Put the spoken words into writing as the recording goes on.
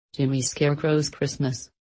Jimmy Scarecrow's Christmas.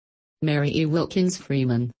 Mary E. Wilkins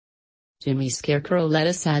Freeman. Jimmy Scarecrow led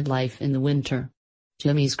a sad life in the winter.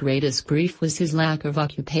 Jimmy's greatest grief was his lack of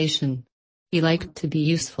occupation. He liked to be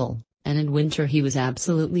useful, and in winter he was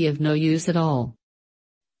absolutely of no use at all.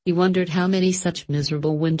 He wondered how many such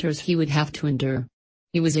miserable winters he would have to endure.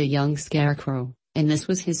 He was a young scarecrow, and this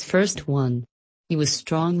was his first one. He was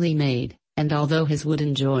strongly made, and although his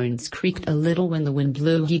wooden joints creaked a little when the wind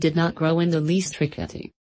blew, he did not grow in the least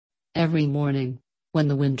rickety. Every morning, when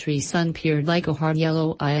the wintry sun peered like a hard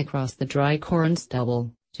yellow eye across the dry corn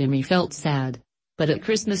stubble, Jimmy felt sad, but at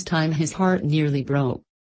Christmas time his heart nearly broke.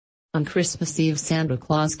 On Christmas Eve, Santa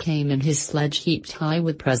Claus came in his sledge heaped high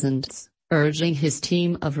with presents, urging his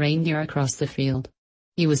team of reindeer across the field.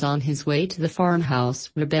 He was on his way to the farmhouse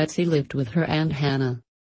where Betsy lived with her Aunt Hannah.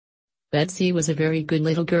 Betsy was a very good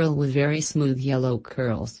little girl with very smooth yellow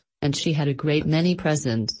curls, and she had a great many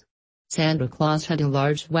presents. Santa Claus had a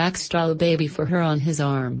large wax doll baby for her on his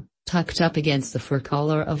arm, tucked up against the fur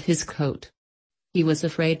collar of his coat. He was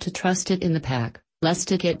afraid to trust it in the pack,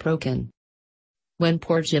 lest it get broken. When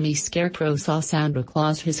poor Jimmy Scarecrow saw Santa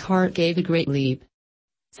Claus, his heart gave a great leap.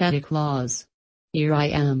 "Santa Claus! Here I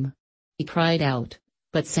am!" he cried out,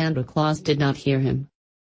 but Santa Claus did not hear him.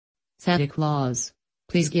 "Santa Claus,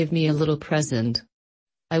 please give me a little present.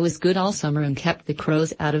 I was good all summer and kept the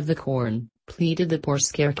crows out of the corn," pleaded the poor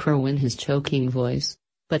Scarecrow in his choking voice,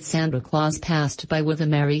 but Santa Claus passed by with a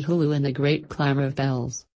merry halloo and a great clamor of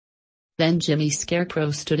bells. Then Jimmy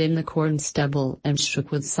Scarecrow stood in the corn stubble and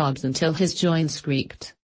shook with sobs until his joints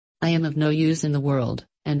creaked. "I am of no use in the world,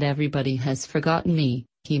 and everybody has forgotten me,"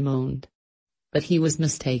 he moaned. But he was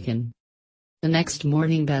mistaken. The next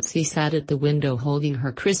morning Betsy sat at the window holding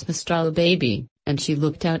her Christmas doll baby, and she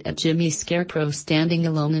looked out at Jimmy Scarecrow standing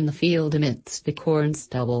alone in the field amidst the corn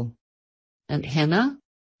stubble. "Aunt Hannah?"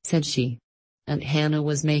 said she. Aunt Hannah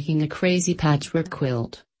was making a crazy patchwork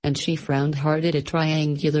quilt, and she frowned hard at a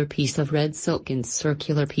triangular piece of red silk and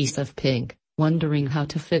circular piece of pink, wondering how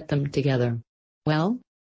to fit them together. "Well?"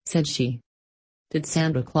 said she. "Did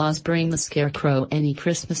Santa Claus bring the Scarecrow any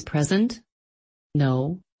Christmas present?"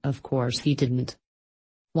 "No, of course he didn't."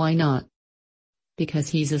 "Why not?" "Because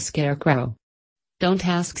he's a scarecrow. Don't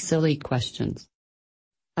ask silly questions."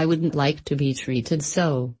 "I wouldn't like to be treated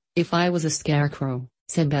so, if I was a scarecrow,"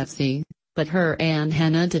 said Betsy, but her Aunt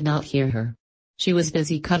Hannah did not hear her. She was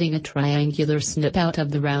busy cutting a triangular snip out of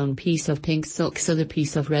the round piece of pink silk so the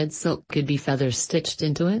piece of red silk could be feather stitched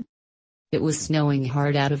into it. It was snowing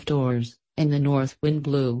hard out of doors, and the north wind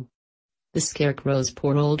blew. The Scarecrow's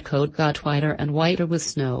poor old coat got whiter and whiter with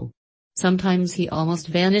snow. Sometimes he almost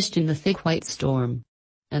vanished in the thick white storm.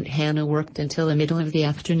 Aunt Hannah worked until the middle of the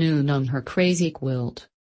afternoon on her crazy quilt.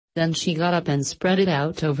 Then she got up and spread it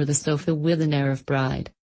out over the sofa with an air of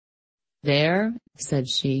pride. "There," said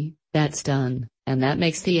she, "that's done, and that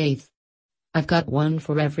makes the 8th. I've got one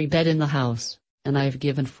for every bed in the house, and I've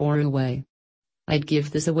given 4 away. I'd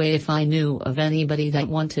give this away if I knew of anybody that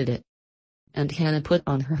wanted it." Aunt Hannah put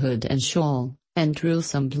on her hood and shawl, and drew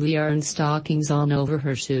some blue yarn stockings on over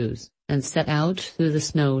her shoes, and set out through the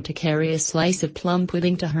snow to carry a slice of plum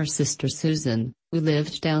pudding to her sister Susan, who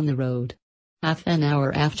lived down the road. Half an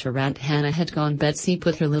hour after Aunt Hannah had gone, Betsy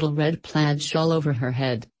put her little red plaid shawl over her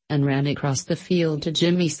head, and ran across the field to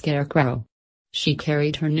Jimmy Scarecrow. She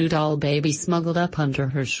carried her new doll baby smuggled up under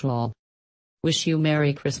her shawl. "Wish you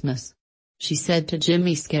Merry Christmas," she said to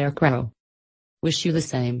Jimmy Scarecrow. "Wish you the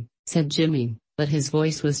same," said Jimmy, but his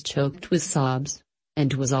voice was choked with sobs,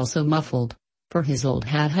 and was also muffled, for his old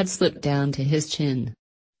hat had slipped down to his chin.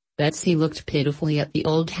 Betsy looked pitifully at the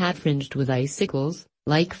old hat fringed with icicles,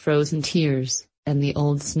 like frozen tears, and the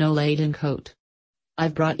old snow-laden coat.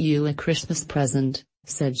 "I've brought you a Christmas present,"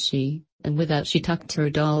 said she, and with that she tucked her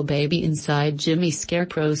doll baby inside Jimmy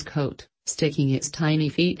Scarecrow's coat, sticking its tiny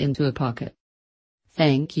feet into a pocket.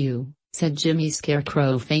 "Thank you," said Jimmy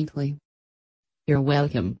Scarecrow faintly. "You're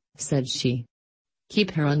welcome," said she.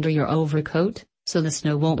 "Keep her under your overcoat, so the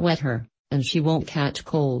snow won't wet her, and she won't catch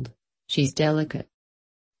cold. She's delicate."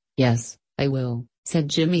 "Yes, I will," said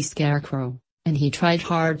Jimmy Scarecrow, and he tried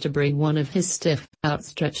hard to bring one of his stiff,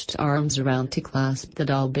 outstretched arms around to clasp the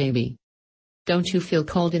doll baby. "Don't you feel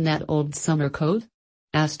cold in that old summer coat?"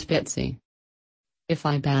 asked Betsy. "If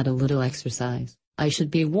I had a little exercise, I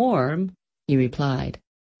should be warm," he replied.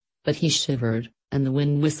 But he shivered, and the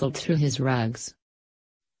wind whistled through his rags.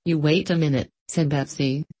 "You wait a minute," said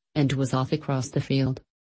Betsy, and was off across the field.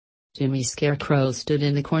 Jimmy Scarecrow stood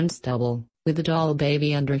in the corn stubble, with the doll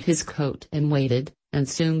baby under his coat, and waited, and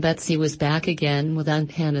soon Betsy was back again with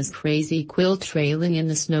Aunt Hannah's crazy quilt trailing in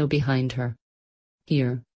the snow behind her.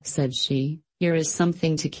 "Here," said she, "here is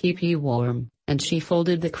something to keep you warm, and she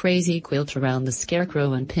folded the crazy quilt around the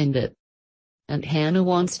Scarecrow and pinned it. "Aunt Hannah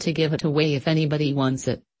wants to give it away if anybody wants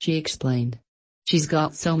it," she explained. "She's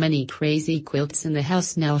got so many crazy quilts in the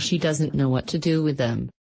house now she doesn't know what to do with them.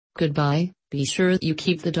 Goodbye, be sure you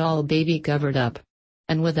keep the doll baby covered up."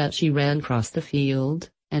 And with that she ran across the field,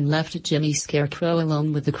 and left Jimmy Scarecrow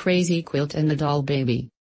alone with the crazy quilt and the doll baby.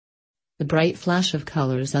 The bright flash of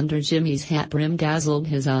colors under Jimmy's hat brim dazzled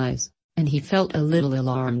his eyes, and he felt a little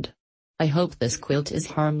alarmed. "I hope this quilt is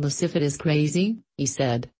harmless if it is crazy," he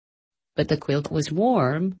said. But the quilt was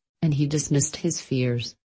warm, and he dismissed his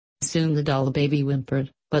fears. Soon the doll baby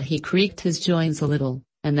whimpered, but he creaked his joints a little,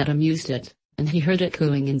 and that amused it, and he heard it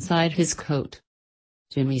cooing inside his coat.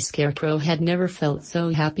 Jimmy Scarecrow had never felt so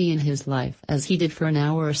happy in his life as he did for an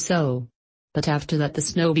hour or so. But after that the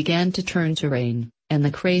snow began to turn to rain, and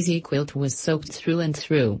the crazy quilt was soaked through and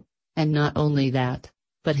through, and not only that,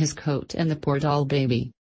 but his coat and the poor doll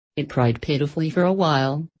baby. It cried pitifully for a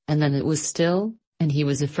while, and then it was still, and he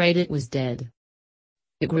was afraid it was dead.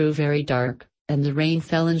 It grew very dark, and the rain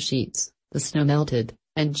fell in sheets, the snow melted,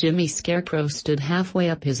 and Jimmy Scarecrow stood halfway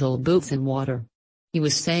up his old boots in water. He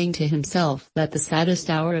was saying to himself that the saddest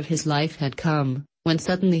hour of his life had come, when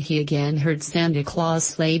suddenly he again heard Santa Claus'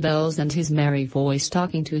 sleigh bells and his merry voice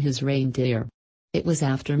talking to his reindeer. It was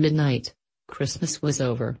after midnight, Christmas was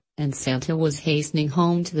over, and Santa was hastening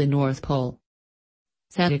home to the North Pole.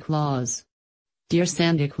 "Santa Claus! Dear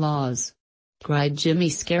Santa Claus!" cried Jimmy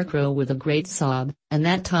Scarecrow with a great sob, and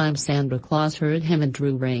that time Santa Claus heard him and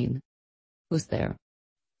drew rein. "Who's there?"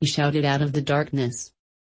 he shouted out of the darkness.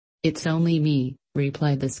 "It's only me,"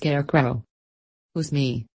 replied the Scarecrow. "Who's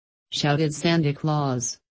me?" shouted Santa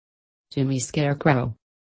Claus. "Jimmy Scarecrow."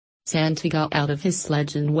 Santa got out of his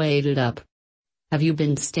sledge and waded up. "Have you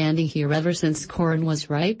been standing here ever since corn was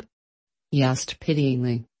ripe?" he asked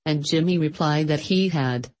pityingly, and Jimmy replied that he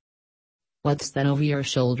had. "What's that over your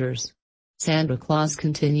shoulders?" Santa Claus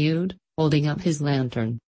continued, holding up his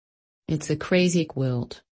lantern. "It's a crazy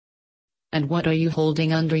quilt." "And what are you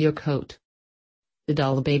holding under your coat?" "The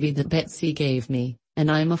doll baby that Betsy gave me, and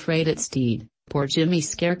I'm afraid it's dead," poor Jimmy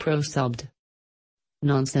Scarecrow sobbed.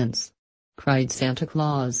 "Nonsense!" cried Santa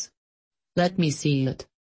Claus. "Let me see it."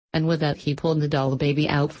 And with that he pulled the doll baby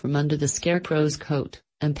out from under the Scarecrow's coat,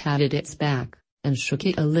 and patted its back, and shook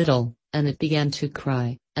it a little, and it began to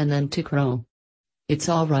cry, and then to crow. "It's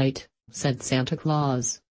all right," said Santa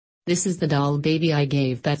Claus. "This is the doll baby I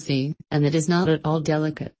gave Betsy, and it is not at all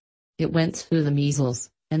delicate. It went through the measles,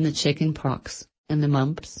 and the chicken pox, and the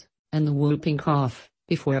mumps, and the whooping cough,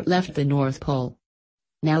 before it left the North Pole.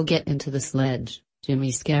 Now get into the sledge,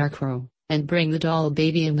 Jimmy Scarecrow, and bring the doll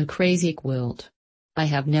baby and the crazy quilt. I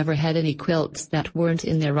have never had any quilts that weren't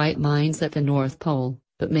in their right minds at the North Pole,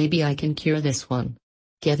 but maybe I can cure this one.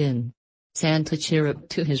 Get in." Santa chirruped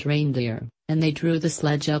to his reindeer, and they drew the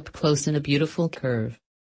sledge up close in a beautiful curve.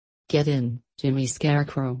 "Get in, Jimmy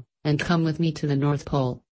Scarecrow, and come with me to the North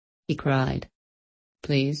Pole," he cried.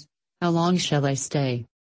 "Please, how long shall I stay?"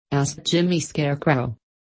 asked Jimmy Scarecrow.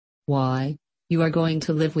 "Why, you are going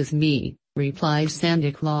to live with me," replied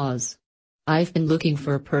Santa Claus. "I've been looking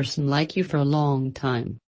for a person like you for a long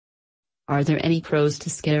time." "Are there any crows to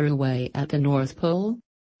scare away at the North Pole?"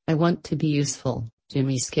 "I want to be useful,"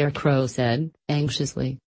 Jimmy Scarecrow said,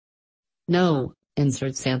 anxiously. "No,"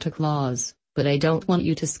 answered Santa Claus, "but I don't want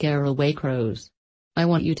you to scare away crows. I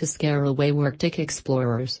want you to scare away Arctic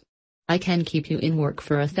explorers. I can keep you in work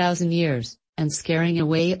for 1,000 years, and scaring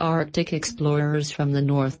away Arctic explorers from the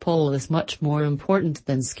North Pole is much more important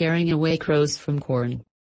than scaring away crows from corn.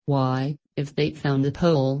 Why, if they found the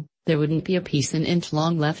pole, there wouldn't be a piece an inch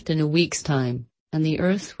long left in a week's time, and the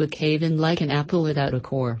earth would cave in like an apple without a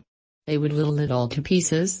core. They would whittle it all to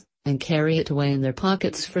pieces, and carry it away in their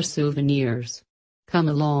pockets for souvenirs. Come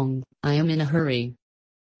along, I am in a hurry."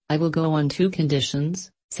 "I will go on 2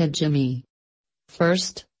 conditions," said Jimmy.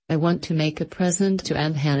 "First, I want to make a present to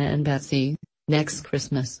Aunt Hannah and Betsy, next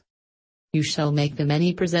Christmas." "You shall make them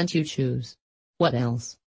any present you choose. What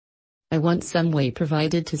else?" "I want some way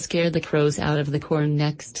provided to scare the crows out of the corn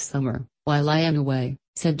next summer, while I am away,"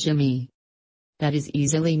 said Jimmy. "That is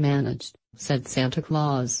easily managed," said Santa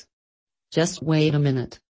Claus. "Just wait a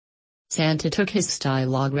minute." Santa took his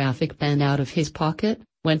stylographic pen out of his pocket,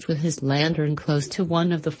 went with his lantern close to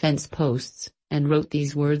one of the fence posts, and wrote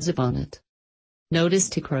these words upon it. "Notice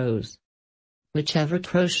to crows. Whichever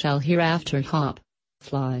crow shall hereafter hop,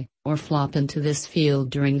 fly, or flop into this field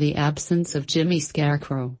during the absence of Jimmy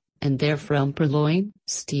Scarecrow, and therefrom purloin,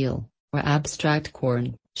 steal, or abstract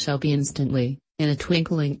corn, shall be instantly, in a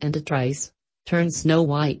twinkling and a trice, turn snow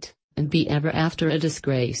white, and be ever after a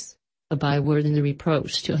disgrace, a byword and a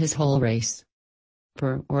reproach to his whole race."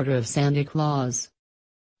 per order of Santa Claus.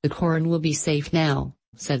 "The corn will be safe now,"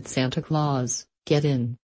 said Santa Claus. "Get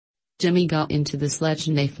in." Jimmy got into the sledge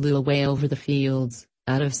and they flew away over the fields,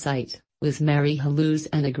 out of sight, with merry halloos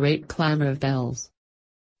and a great clamor of bells.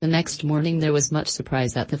 The next morning there was much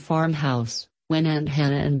surprise at the farmhouse, when Aunt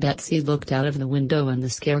Hannah and Betsy looked out of the window and the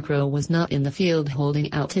Scarecrow was not in the field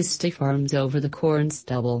holding out his stiff arms over the corn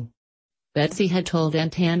stubble. Betsy had told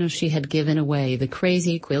Aunt Hannah she had given away the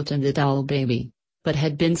crazy quilt and the doll baby, but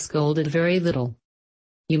had been scolded very little.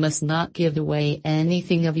 "You must not give away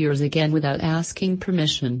anything of yours again without asking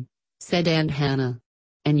permission," said Aunt Hannah.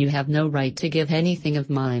 "And you have no right to give anything of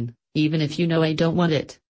mine, even if you know I don't want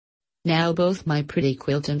it. Now both my pretty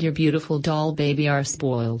quilt and your beautiful doll baby are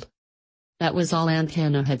spoiled." That was all Aunt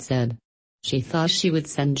Hannah had said. She thought she would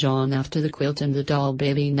send John after the quilt and the doll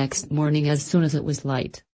baby next morning as soon as it was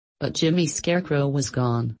light. But Jimmy Scarecrow was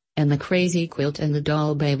gone, and the crazy quilt and the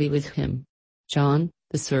doll baby with him. John,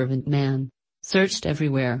 the servant man, searched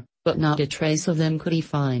everywhere, but not a trace of them could he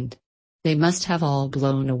find. "They must have all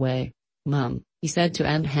blown away, Mum," he said to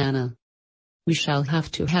Aunt Hannah. "We shall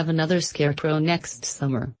have to have another Scarecrow next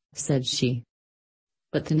summer," said she.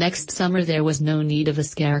 But the next summer there was no need of a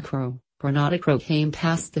Scarecrow, for not a crow came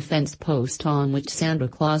past the fence post on which Santa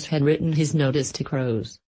Claus had written his notice to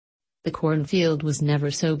crows. The cornfield was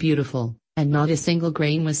never so beautiful, and not a single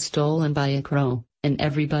grain was stolen by a crow, and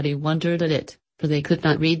everybody wondered at it, for they could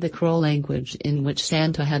not read the crow language in which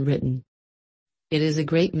Santa had written. "It is a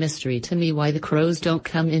great mystery to me why the crows don't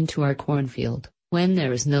come into our cornfield, when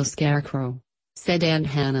there is no Scarecrow," said Aunt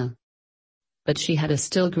Hannah. But she had a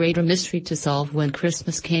still greater mystery to solve when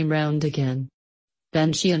Christmas came round again.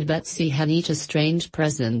 Then she and Betsy had each a strange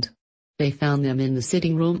present. They found them in the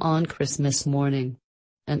sitting room on Christmas morning.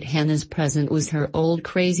 Aunt Hannah's present was her old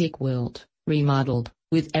crazy quilt, remodeled,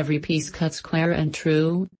 with every piece cut square and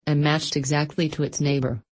true, and matched exactly to its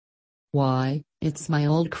neighbor. "Why, it's my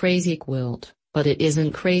old crazy quilt, but it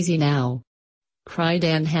isn't crazy now!" cried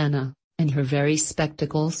Aunt Hannah, and her very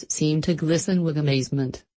spectacles seemed to glisten with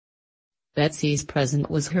amazement. Betsy's present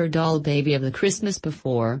was her doll baby of the Christmas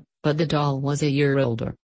before, but the doll was a year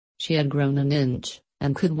older. She had grown an inch,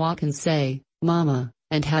 and could walk and say, "Mama,"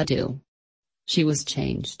 and "How do." She was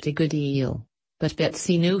changed a good deal, but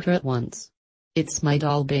Betsy knew her at once. "It's my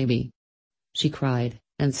doll baby," she cried,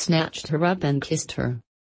 and snatched her up and kissed her.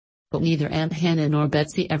 But neither Aunt Hannah nor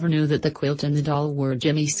Betsy ever knew that the quilt and the doll were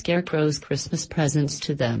Jimmy Scarecrow's Christmas presents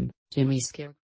to them. Jimmy Scarecrow